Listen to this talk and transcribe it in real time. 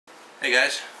Hey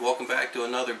guys, welcome back to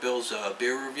another Bill's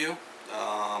beer review.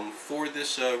 For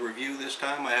this review this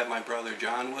time, I have my brother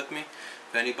John with me.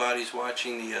 If anybody's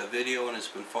watching the video and has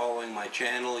been following my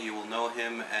channel, you will know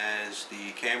him as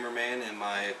the cameraman in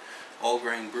my All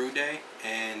Grain Brew Day,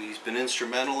 and he's been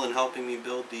instrumental in helping me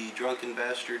build the Drunken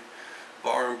Bastard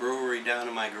bar and brewery down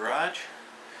in my garage.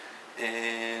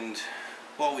 And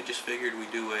well, we just figured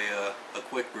we'd do a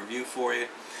quick review for you.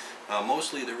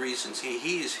 Mostly the reasons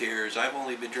he is here is I've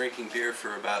only been drinking beer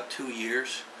for about 2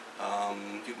 years.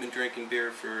 You've been drinking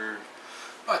beer for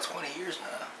about 20 years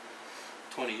now.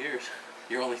 20 years?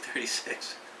 You're only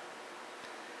 36.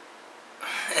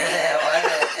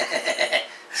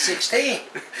 16.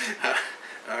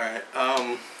 Alright,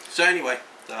 so anyway,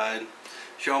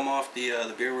 show them off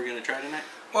the beer we're going to try tonight.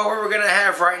 Well, what we're going to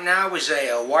have right now is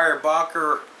a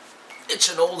Weyerbacher. It's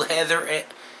an old heathen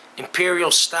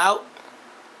Imperial Stout.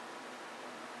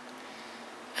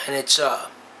 And it's we're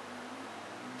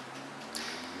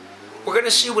gonna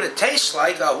see what it tastes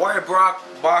like.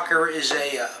 Weyerbacher is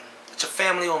it's a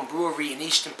family-owned brewery in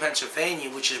eastern Pennsylvania,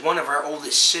 which is one of our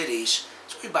oldest cities.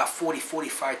 It's only about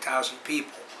 45,000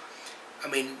 people. I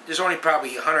mean, there's only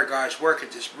probably 100 guys working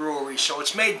at this brewery, so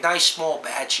it's made nice small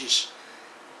batches.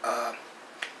 We're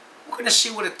gonna see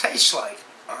what it tastes like.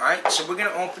 All right, so we're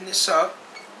gonna open this up.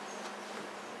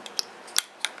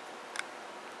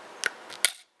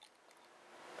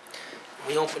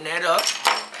 We open that up,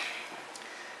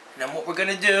 and then what we're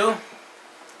going to do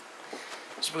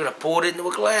is we're going to pour it into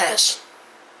a glass.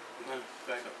 No,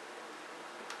 back up.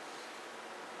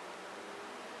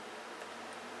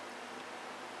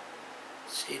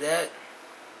 See that?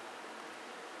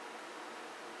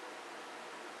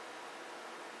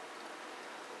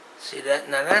 See that?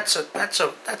 Now that's a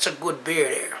good beer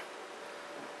there.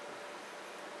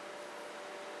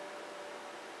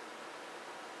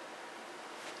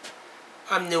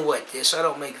 I'm new at this. I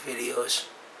don't make videos.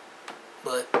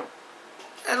 But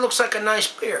that looks like a nice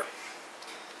beer.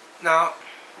 Now,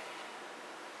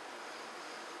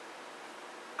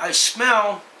 I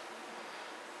smell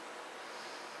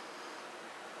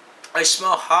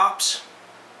hops.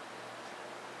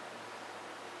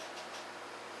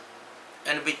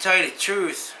 And to be tell you the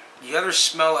truth, the other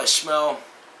smell I smell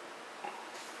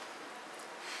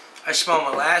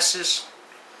molasses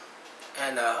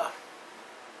and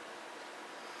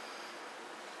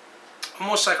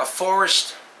almost like a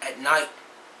forest at night.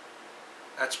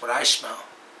 That's what I smell.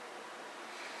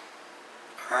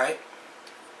 Alright?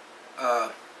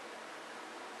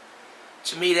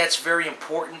 To me, that's very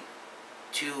important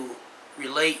to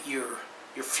relate your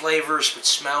flavors with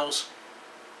smells.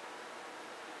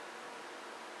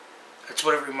 That's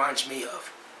what it reminds me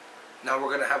of. Now we're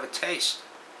going to have a taste.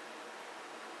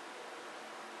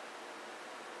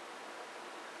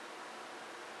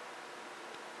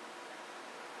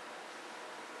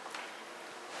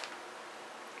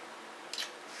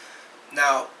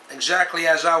 Now, exactly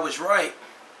as I was right,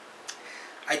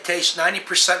 I taste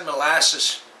 90%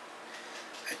 molasses.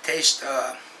 I taste,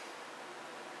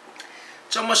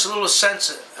 it's almost a little sense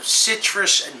of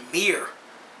citrus and beer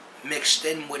mixed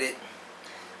in with it.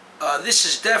 This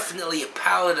is definitely a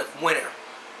palate of winter.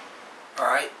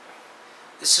 Alright?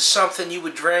 This is something you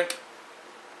would drink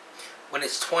when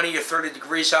it's 20 or 30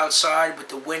 degrees outside with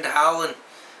the wind howling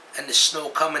and the snow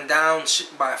coming down,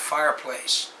 sitting by a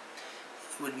fireplace.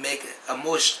 Would make it a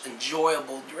most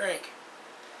enjoyable drink.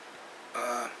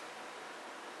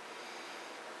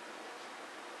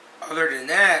 Other than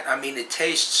that, I mean,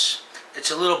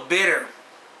 it's a little bitter,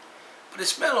 but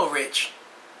it's mellow rich.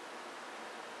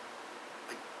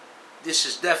 But this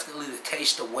is definitely the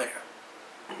taste of winter.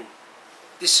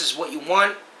 This is what you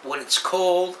want when it's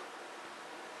cold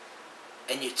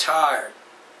and you're tired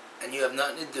and you have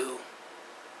nothing to do.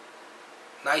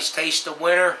 Nice taste of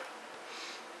winter.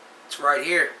 It's right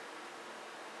here.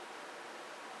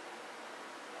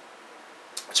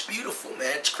 It's beautiful,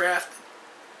 man. It's crafted.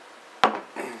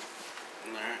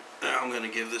 Alright, now I'm going to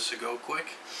give this a go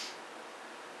quick.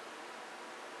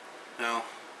 Now,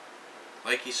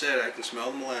 like you said, I can smell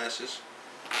the molasses.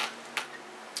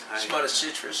 Smell the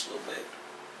citrus a little bit.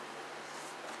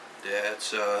 Yeah,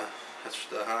 that's the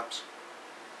hops.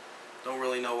 Don't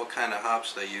really know what kind of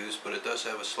hops they use, but it does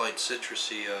have a slight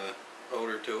citrusy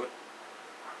odor to it.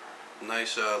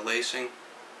 Nice lacing.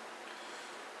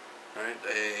 Alright,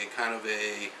 a kind of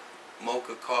a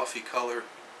mocha coffee color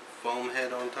foam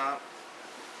head on top.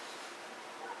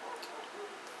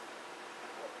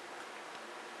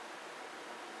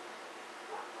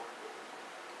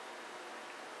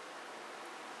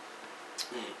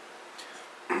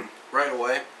 Right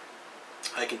away,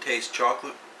 I can taste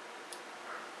chocolate.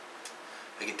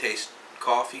 I can taste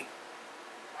coffee.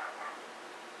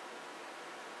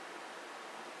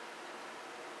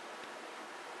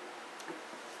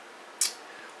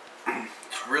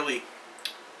 really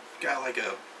got like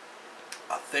a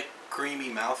thick, creamy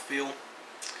mouthfeel.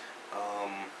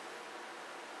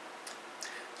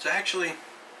 It's actually,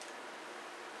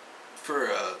 for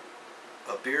a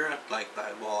beer, like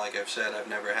I've said, I've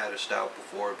never had a stout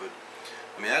before, but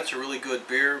I mean, that's a really good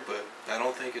beer, but I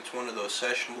don't think it's one of those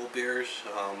sessionable beers.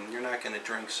 You're not going to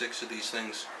drink 6 of these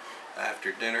things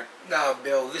after dinner. No,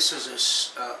 Bill, this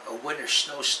is a winter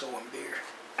snowstorm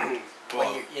beer.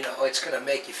 Well, you know, it's going to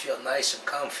make you feel nice and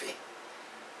comfy.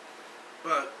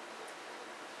 but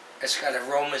It's got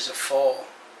aromas of fall.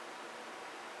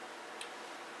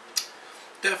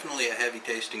 definitely a heavy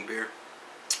tasting beer.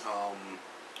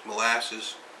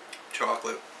 Molasses,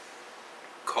 chocolate,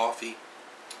 coffee.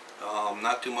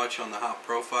 Not too much on the hop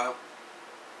profile.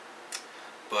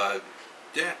 But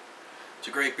yeah, it's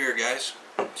a great beer, guys.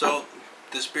 So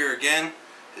this beer again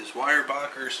is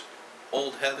Weyerbacher's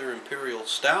Old Heather Imperial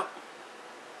Stout.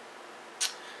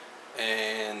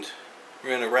 And we're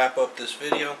going to wrap up this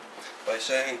video by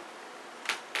saying,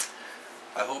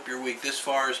 I hope your week this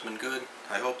far has been good.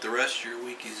 I hope the rest of your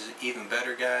week is even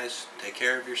better, guys. Take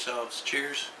care of yourselves.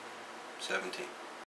 Cheers. 17.